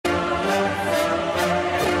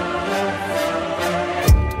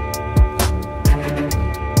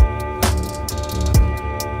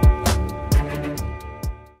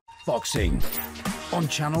boxing on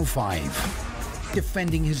Channel 5.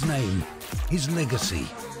 Defending his name, his legacy,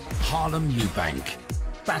 Harlem Eubank.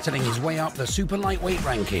 Battling his way up the super lightweight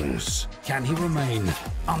rankings. Can he remain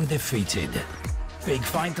undefeated? Big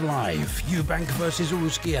Fight Live, Eubank versus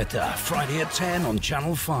Uruzquieta, Friday at 10 on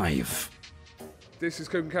Channel 5. This is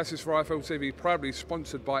KUGAN CASSIUS for IFL TV, proudly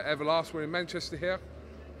sponsored by Everlast. We're in Manchester here.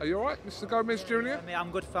 Are you all right, Mr. Gomez Jr.? Yeah, mate,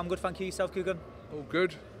 I'm good, thank you. Yourself, KUGAN? All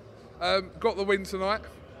good. Got the win tonight.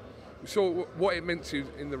 We saw what it meant to you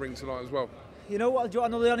in the ring tonight as well. You know what, do you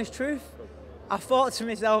want to know the honest truth? I thought to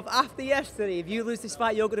myself, after yesterday, if you lose this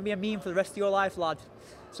fight, you're going to be a meme for the rest of your life, lad.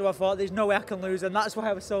 So I thought, there's no way I can lose, and that's why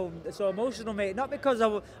I was so emotional, mate. Not because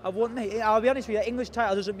I won, mate. I'll be honest with you, the English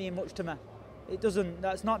title doesn't mean much to me. It doesn't.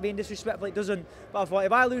 That's not being disrespectful, it doesn't. But I thought,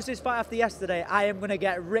 if I lose this fight after yesterday, I am going to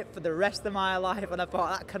get ripped for the rest of my life. And I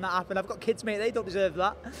thought, that cannot happen. I've got kids, mate, they don't deserve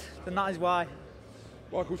that. And that is why.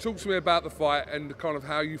 Michael, talk to me about the fight and kind of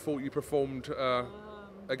how you thought you performed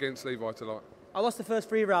against Levi tonight. I lost the first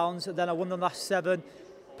 3 rounds, and then I won the last 7.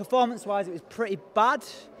 Performance-wise, it was pretty bad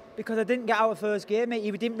because I didn't get out of first game, mate.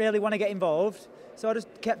 You didn't really want to get involved. So I just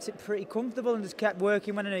kept it pretty comfortable and just kept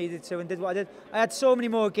working when I needed to and did what I did. I had so many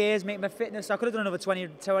more gears, mate, my fitness. I could have done another 20,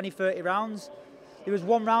 30 rounds. There was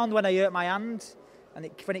 1 round when I hurt my hand, and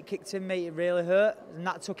when it kicked in, mate, it really hurt. And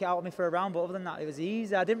that took it out of me for a round, but other than that, it was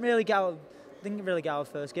easy. I didn't really get out of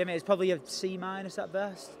first game, mate. It was probably a C- at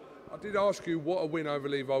best. I did ask you what a win over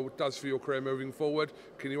Levi does for your career moving forward.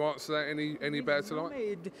 Can you answer that any better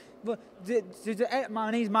tonight? My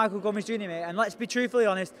name's Michael Gomez Jr., mate, and let's be truthfully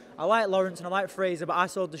honest, I like Lawrence and I like Fraser, but I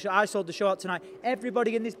sold the show out tonight.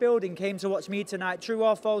 Everybody in this building came to watch me tonight. True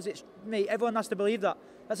or false, it's me. Everyone has to believe that.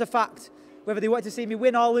 That's a fact. Whether they want to see me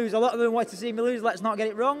win or lose, a lot of them want to see me lose, let's not get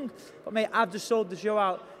it wrong. But mate, I've just sold the show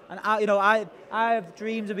out. And I have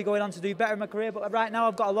dreams of me going on to do better in my career, but right now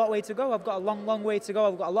I've got a long way to go. I've got a long way to go.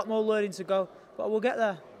 I've got a lot more learning to go, but we'll get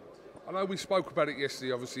there. I know we spoke about it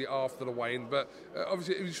yesterday, obviously, after the weigh-in, but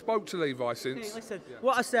obviously, have you spoke to Levi since? Hey, listen,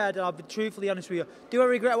 what I said, I'll be truthfully honest with you. Do I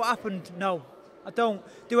regret what happened? No, I don't.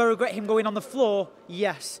 Do I regret him going on the floor?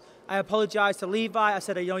 Yes. I apologised to Levi. I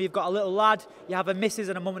said, you've got a little lad, you have a missus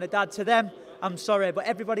and a mum and a dad. To them, I'm sorry, but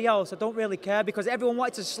everybody else, I don't really care because everyone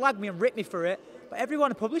wanted to slag me and rip me for it. But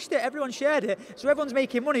everyone published it, everyone shared it, so everyone's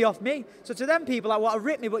making money off me. So to them people that want to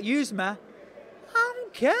rip me but use me, I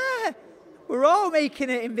don't care. We're all making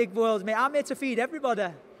it in big worlds, mate. I'm here to feed everybody.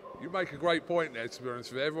 You make a great point there, to be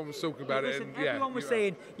honest with you. Everyone was talking about it. And, everyone was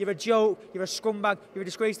saying, you're a joke, you're a scumbag, you're a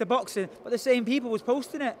disgrace to boxing, but the same people was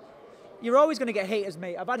posting it. You're always going to get haters,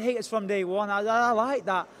 mate. I've had haters from day one. I like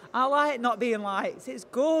that. I like not being liked. It's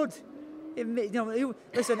good.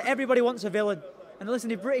 Listen, everybody wants a villain. And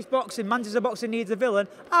listen, if British boxing, Manchester boxing needs a villain,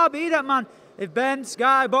 I'll be that man. If Ben,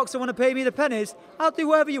 Sky, Boxer want to pay me the pennies, I'll do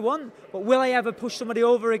whatever you want. But will I ever push somebody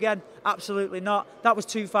over again? Absolutely not. That was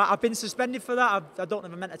too far. I've been suspended for that. I don't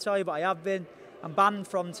ever meant to tell you, but I have been. I'm banned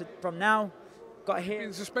from now. Got hit.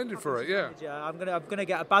 Been suspended for it, yeah. Yeah, I'm gonna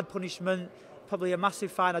get a bad punishment, probably a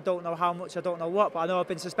massive fine. I don't know how much, I don't know what, but I know I've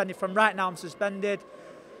been suspended from right now. I'm suspended.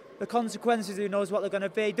 The consequences, who knows what they're going to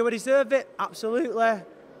be? Do I deserve it? Absolutely.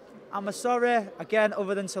 I'm sorry, again,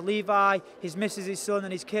 other than to Levi, his missus, his son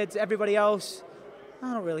and his kids, everybody else,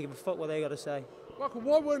 I don't really give a fuck what they got to say. Michael,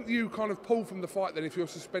 why weren't you kind of pulled from the fight then if you're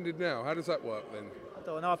suspended now? How does that work then? I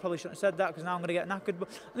don't know, I probably shouldn't have said that because now I'm going to get knackered. But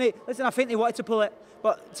mate, listen, I think they wanted to pull it,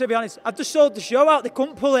 but to be honest, I've just sold the show out, they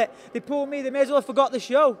couldn't pull it. They pulled me, they may as well have forgot the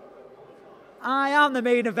show. I am the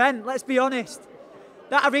main event, let's be honest.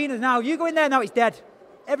 That arena now, you go in there now, it's dead.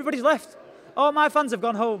 Everybody's left. All my fans have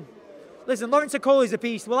gone home. Listen, Lawrence Coley's a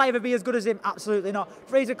beast. Will I ever be as good as him? Absolutely not.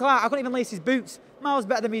 Fraser Clark, I couldn't even lace his boots. Miles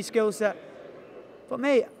better than me skill set. But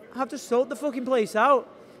mate, I've just sold the fucking place out.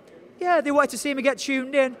 Yeah, they wanted to see me get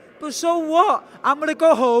tuned in, but so what? I'm going to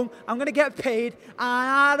go home, I'm going to get paid, and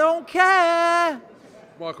I don't care.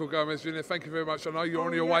 Michael Gomez Jr., thank you very much. I know you're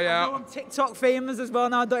on your way out. I'm TikTok famous as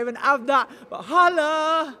well now, I don't even have that, but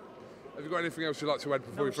holla! Have you got anything else you'd like to add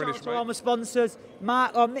before we finish, mate? All my sponsors.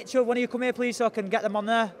 Mark or Mitchell, when you come here, please, so I can get them on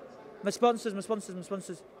there. My sponsors.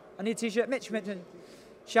 I need a t-shirt. Mitch.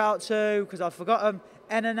 Shout out to, because I forgot them,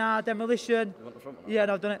 NNR Demolition. You want the front one? Yeah,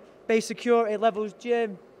 no, I've done it. Base Security, Levels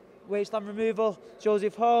Gym, Wasteland Removal,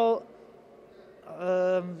 Joseph Hall.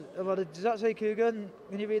 Does that say KUGAN?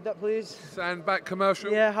 Can you read that, please? Sandback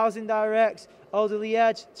Commercial. Yeah, Housing Direct, Elderly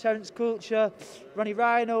Edge, Terence Culture, Ronnie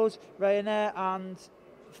Rhinos, Ryanair, and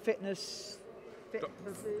Fitness with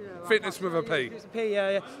a P.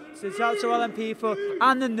 Yeah. So shout out to all them people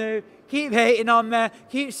and the new. Keep hating on me.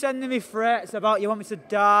 Keep sending me threats about you want me to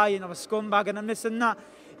die and I'm a scumbag and this and that.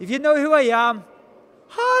 If you know who I am,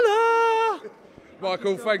 holla!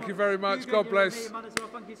 Michael, thank you very much. God bless.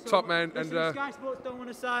 Top man. Listen, And Sky Sports don't want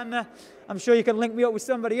to sign me. I'm sure you can link me up with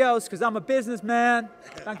somebody else because I'm a businessman.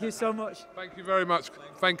 Thank you so much. thank you very much.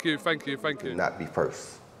 Thank you, thank you, thank you. Not be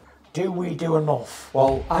first. Do we do enough?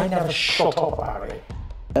 Well, I never shut up about it.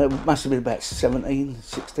 It must have been about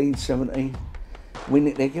 16, 17. We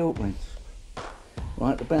nicked their guilt rings.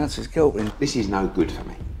 Right, the bouncers' guilt rings. This is no good for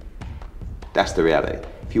me. That's the reality.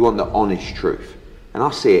 If you want the honest truth, and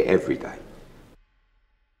I see it every day.